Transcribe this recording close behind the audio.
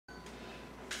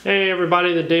Hey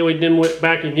everybody, the Daily Dimwit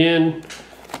back again.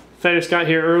 FedEx got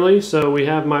here early, so we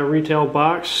have my retail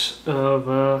box of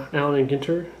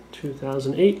AandG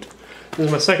 2008. This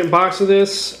is my second box of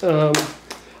this. I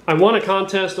won a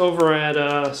contest over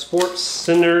at Sports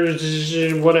Center,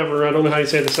 whatever, I don't know how you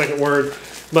say the second word,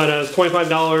 but a $25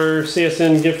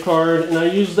 CSN gift card, and I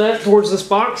used that towards this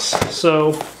box,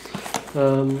 so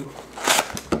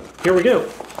here we go.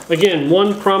 Again,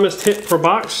 one promised hit per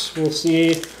box. We'll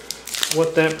see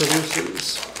what that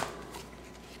produces.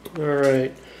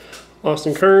 Alright,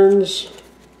 Austin Kearns,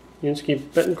 Yunsky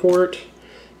Betancourt,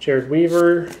 Jared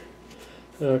Weaver,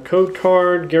 code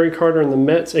card, Gary Carter and the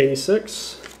Mets,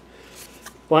 86,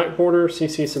 black border,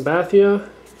 CC Sabathia,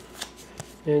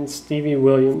 and Stevie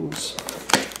Williams.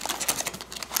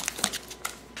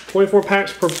 24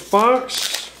 packs per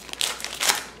box.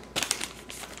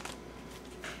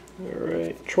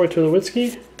 Alright, Troy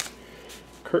Tulowitzki,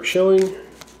 Kurt Schilling,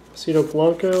 Cito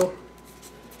Blanco,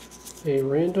 a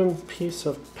random piece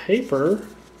of paper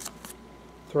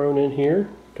thrown in here.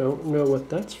 Don't know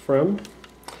what that's from.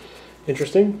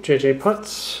 Interesting. JJ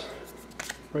Putz,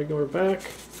 regular back.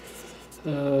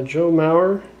 Joe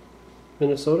Mauer,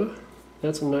 Minnesota.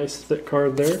 That's a nice thick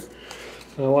card there.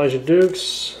 Elijah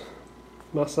Dukes,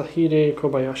 Masahide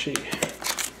Kobayashi.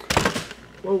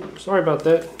 Whoa, sorry about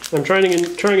that. I'm trying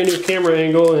a new camera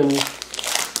angle and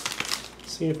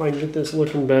see if I can get this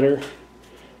looking better.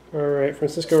 Alright,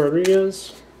 Francisco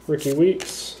Rodriguez, Ricky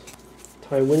Weeks,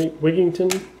 Ty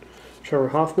Wigington, Trevor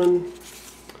Hoffman,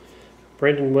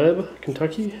 Brandon Webb,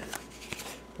 Kentucky,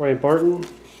 Brian Barton,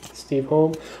 Steve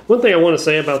Holm. One thing I want to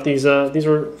say about these are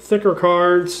thicker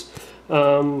cards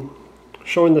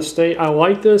showing the state. I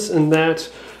like this in that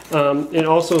it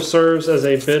also serves as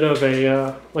a bit of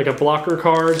a like a blocker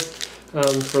card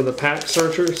for the pack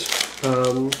searchers.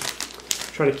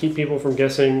 Try to keep people from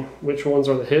guessing which ones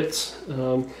are the hits.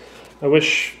 I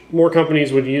wish more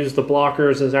companies would use the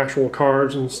blockers as actual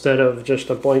cards instead of just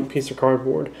a blank piece of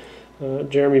cardboard.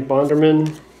 Jeremy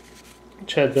Bonderman,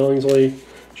 Chad Billingsley,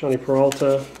 Johnny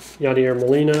Peralta, Yadier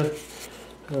Molina,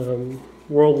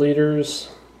 World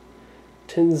Leaders,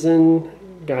 Tenzin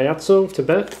Gyatso,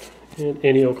 Tibet, and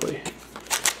Annie Oakley.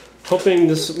 Hoping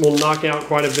this will knock out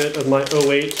quite a bit of my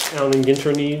 08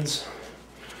 AandG needs.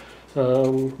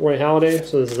 Roy Halladay,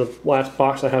 so this is the last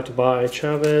box I have to buy.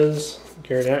 Chavez,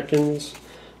 Garrett Atkins,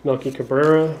 Melky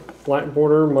Cabrera, black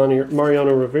border,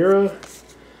 Mariano Rivera,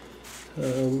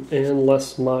 and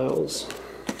Les Miles.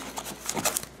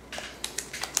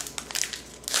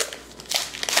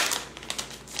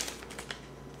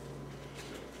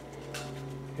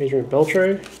 Adrian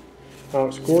Beltre,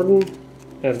 Alex Gordon,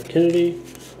 Adam Kennedy,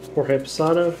 Jorge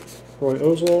Posada, Roy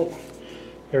Oswalt,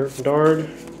 Eric Bedard,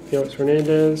 Felix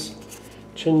Hernandez,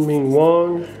 Chin Ming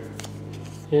Wong,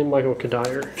 and Michael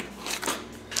Kadire.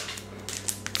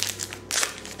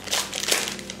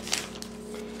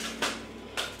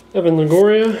 Evan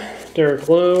Longoria, Derek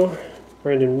Lowe,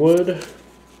 Brandon Wood,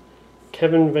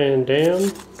 Kevin Van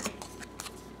Dam,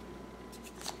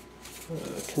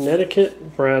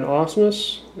 Connecticut, Brad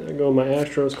Osmus. I go my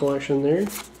Astros collection there.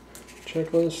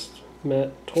 Checklist,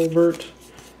 Matt Tolbert,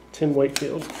 Tim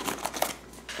Wakefield.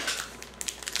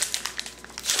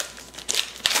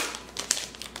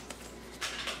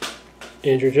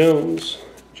 Andrew Jones,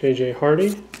 J.J.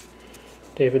 Hardy,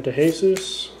 David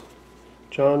DeJesus,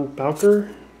 John Bowker,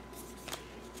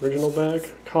 original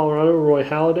back, Colorado, Roy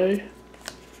Halladay,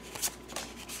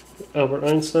 Albert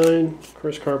Einstein,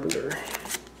 Chris Carpenter.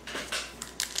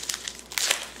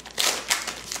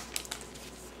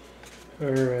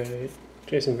 Alright,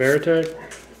 Jason Varitek,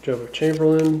 Joe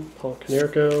Chamberlain, Paul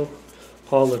Konerko,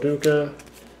 Paul LaDuca,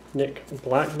 Nick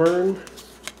Blackburn,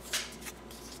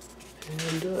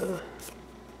 and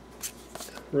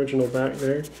original back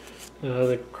there.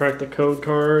 They cracked the code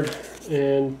card,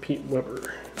 and Pete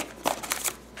Weber.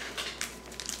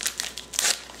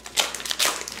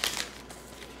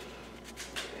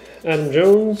 Adam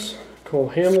Jones,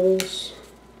 Cole Hamels,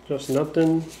 Justin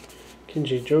Upton,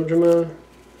 Kinji Jojima,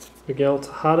 Miguel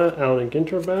Tejada,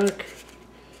 AandG back,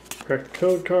 cracked the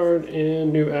code card,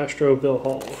 and new Astro Bill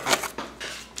Hall.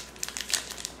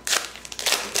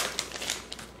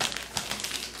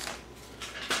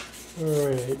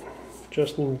 Alright,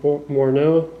 Justin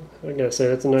Morneau. I gotta say,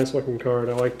 that's a nice looking card.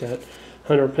 I like that.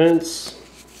 Hunter Pence,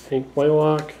 Hank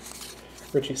Blaylock,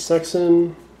 Richie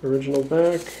Sexton, original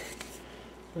back,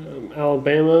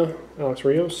 Alabama, Alex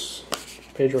Rios,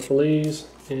 Pedro Feliz,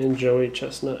 and Joey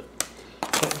Chestnut,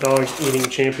 dog eating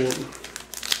champion.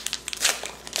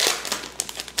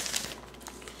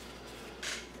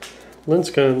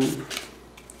 Linscomb,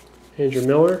 Andrew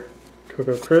Miller,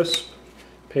 Coco Crisp,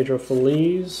 Pedro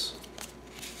Feliz,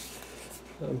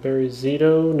 Barry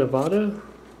Zito, Nevada,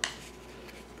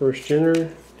 Bruce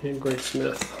Jenner, and Greg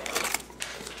Smith.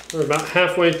 We're about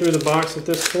halfway through the box at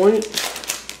this point.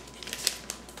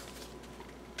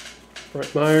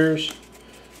 Brett Myers,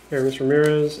 Aramis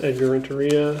Ramirez, Edgar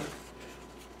Renteria,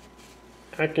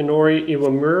 Akinori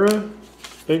Iwamura,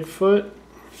 Bigfoot,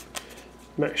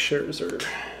 Max Scherzer.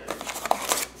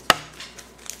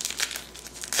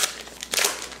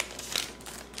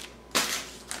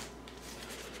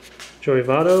 Joey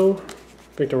Votto,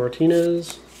 Victor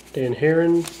Martinez, Dan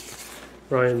Herron,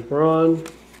 Ryan Braun,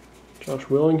 Josh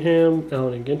Willingham,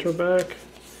 Alan Ginterback,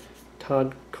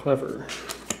 Todd Clever.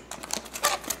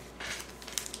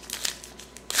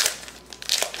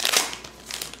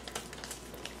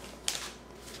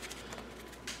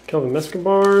 Kelvin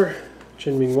Escobar,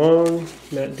 Jin-Ming Wong,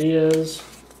 Matt Diaz,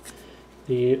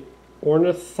 the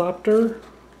Ornithopter,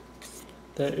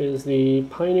 that is the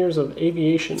Pioneers of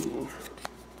Aviation.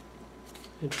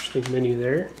 Interesting menu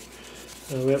there.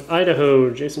 We have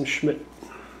Idaho, Jason Schmidt,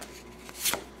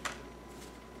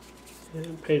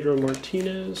 and Pedro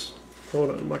Martinez. Hold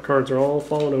on, my cards are all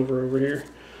falling over here.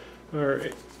 All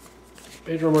right,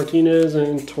 Pedro Martinez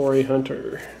and Torrey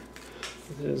Hunter.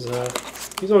 This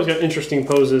is, he's always got interesting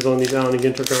poses on these Allen &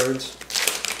 Ginter cards.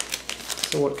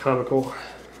 Somewhat comical.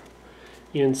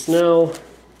 Ian Snell,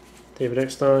 David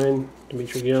Eckstein,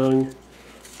 Dimitri Young,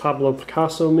 Pablo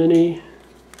Picasso Mini,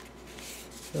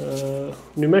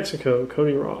 New Mexico,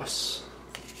 Cody Ross,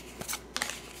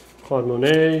 Claude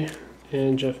Monet,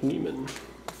 and Jeff Neiman.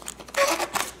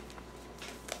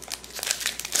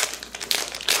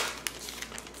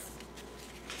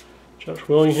 Josh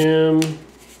Willingham,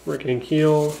 Rick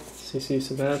Ankiel, CC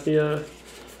Sabathia,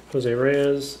 Jose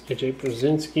Reyes, AJ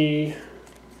Brzezinski,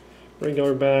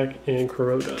 regular back, and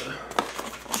Kuroda.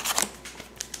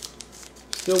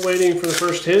 Still waiting for the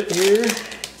first hit here.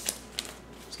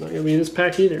 It's not going to be this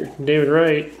pack either. David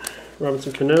Wright,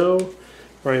 Robinson Cano,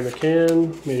 Brian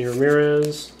McCann, Manny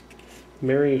Ramirez,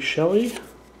 Mary Shelley,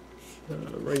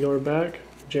 regular back,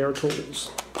 J.R.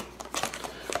 Tools.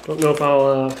 Don't know if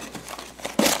I'll,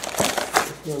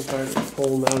 I'm tired of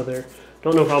pulling them out of there.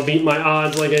 Don't know if I'll beat my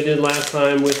odds like I did last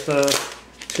time with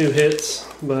 2 hits,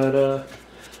 but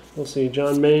we'll see.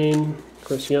 John Maine,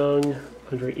 Chris Young,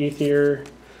 Andre Ethier,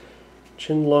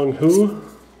 Chin Long Hu,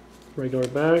 regular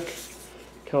back,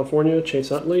 California,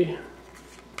 Chase Utley,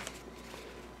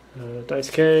 Dice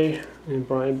K, and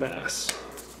Brian Bass.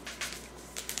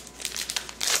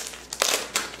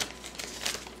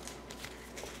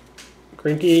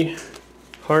 Greinke,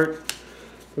 Hart,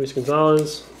 Luis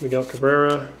Gonzalez, Miguel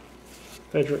Cabrera,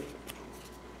 Frederick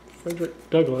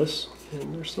Douglass,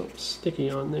 and there's something sticky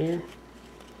on there.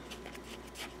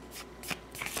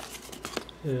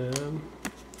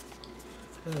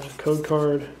 Code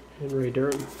card, and Ray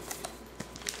Durham.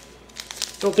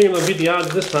 Don't think I'm going to beat the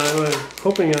odds this time. I'm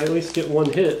hoping I at least get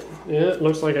 1 hit. Yeah, it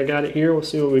looks like I got it here. We'll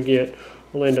see what we get.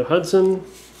 Orlando Hudson.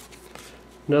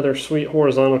 Another sweet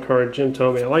horizontal card, Jim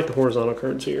Thome. I like the horizontal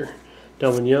cards here.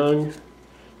 Delvin Young,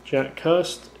 Jack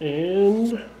Cust,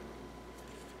 and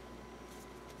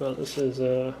well, this is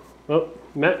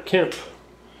Matt Kemp.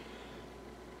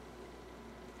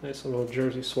 Nice little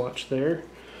jersey swatch there.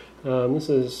 This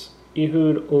is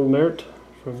Ehud Olmert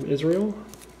from Israel.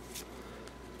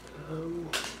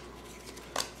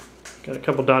 Got a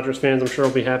couple Dodgers fans, I'm sure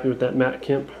will be happy with that Matt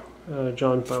Kemp,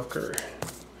 John Bowker.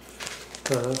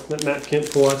 That Matt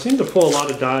Kemp pull. I seem to pull a lot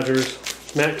of Dodgers.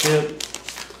 Matt Kemp,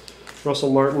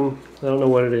 Russell Martin, I don't know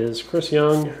what it is. Chris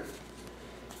Young,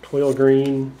 Toyle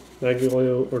Green,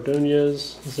 Magulio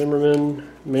Ordonez, Zimmerman,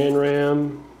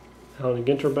 Manram, Alan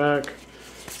Ginterback,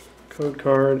 Code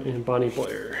Card, and Bonnie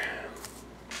Blair.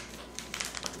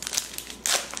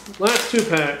 Last 2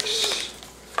 packs.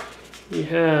 We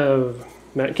have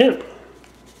Matt Kemp,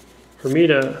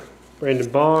 Hermida, Brandon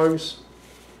Boggs,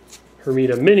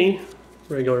 Hermida Mini,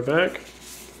 regular back,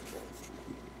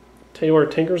 Taylor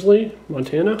Tankersley,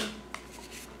 Montana,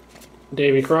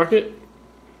 Davy Crockett,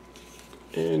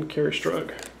 and Kerry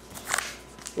Strug.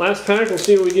 Last pack, we'll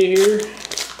see what we get here.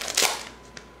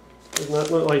 Does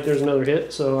not look like there's another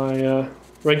hit, so I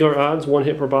regular odds, 1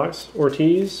 hit per box.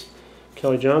 Ortiz,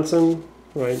 Kelly Johnson,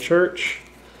 Ryan Church,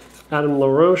 Adam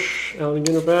LaRoche, Alan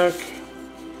Ginterback,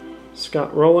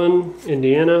 Scott Rowland,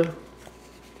 Indiana,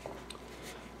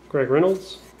 Greg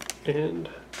Reynolds, and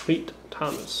Cleet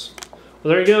Thomas.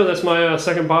 Well, there you go. That's my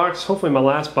second box. Hopefully my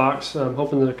last box. I'm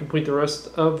hoping to complete the rest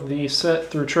of the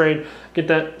set through trade. Get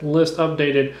that list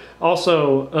updated.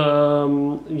 Also,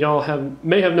 y'all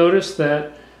may have noticed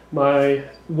that my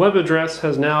web address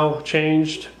has now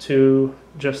changed to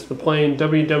just the plain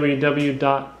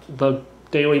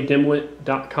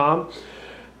www.thedailydimwit.com.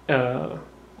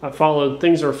 I followed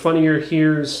Things Are Funnier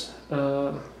Here's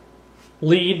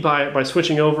lead by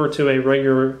switching over to a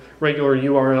regular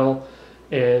URL,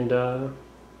 and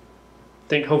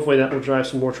think hopefully that will drive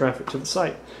some more traffic to the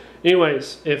site.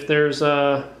 Anyways, if there's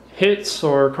hits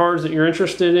or cards that you're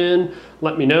interested in,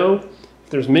 let me know. If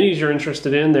there's minis you're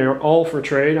interested in, they're all for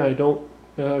trade. I don't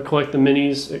collect the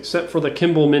minis except for the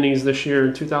Kimball minis this year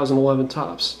in 2011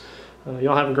 Topps.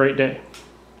 Y'all have a great day.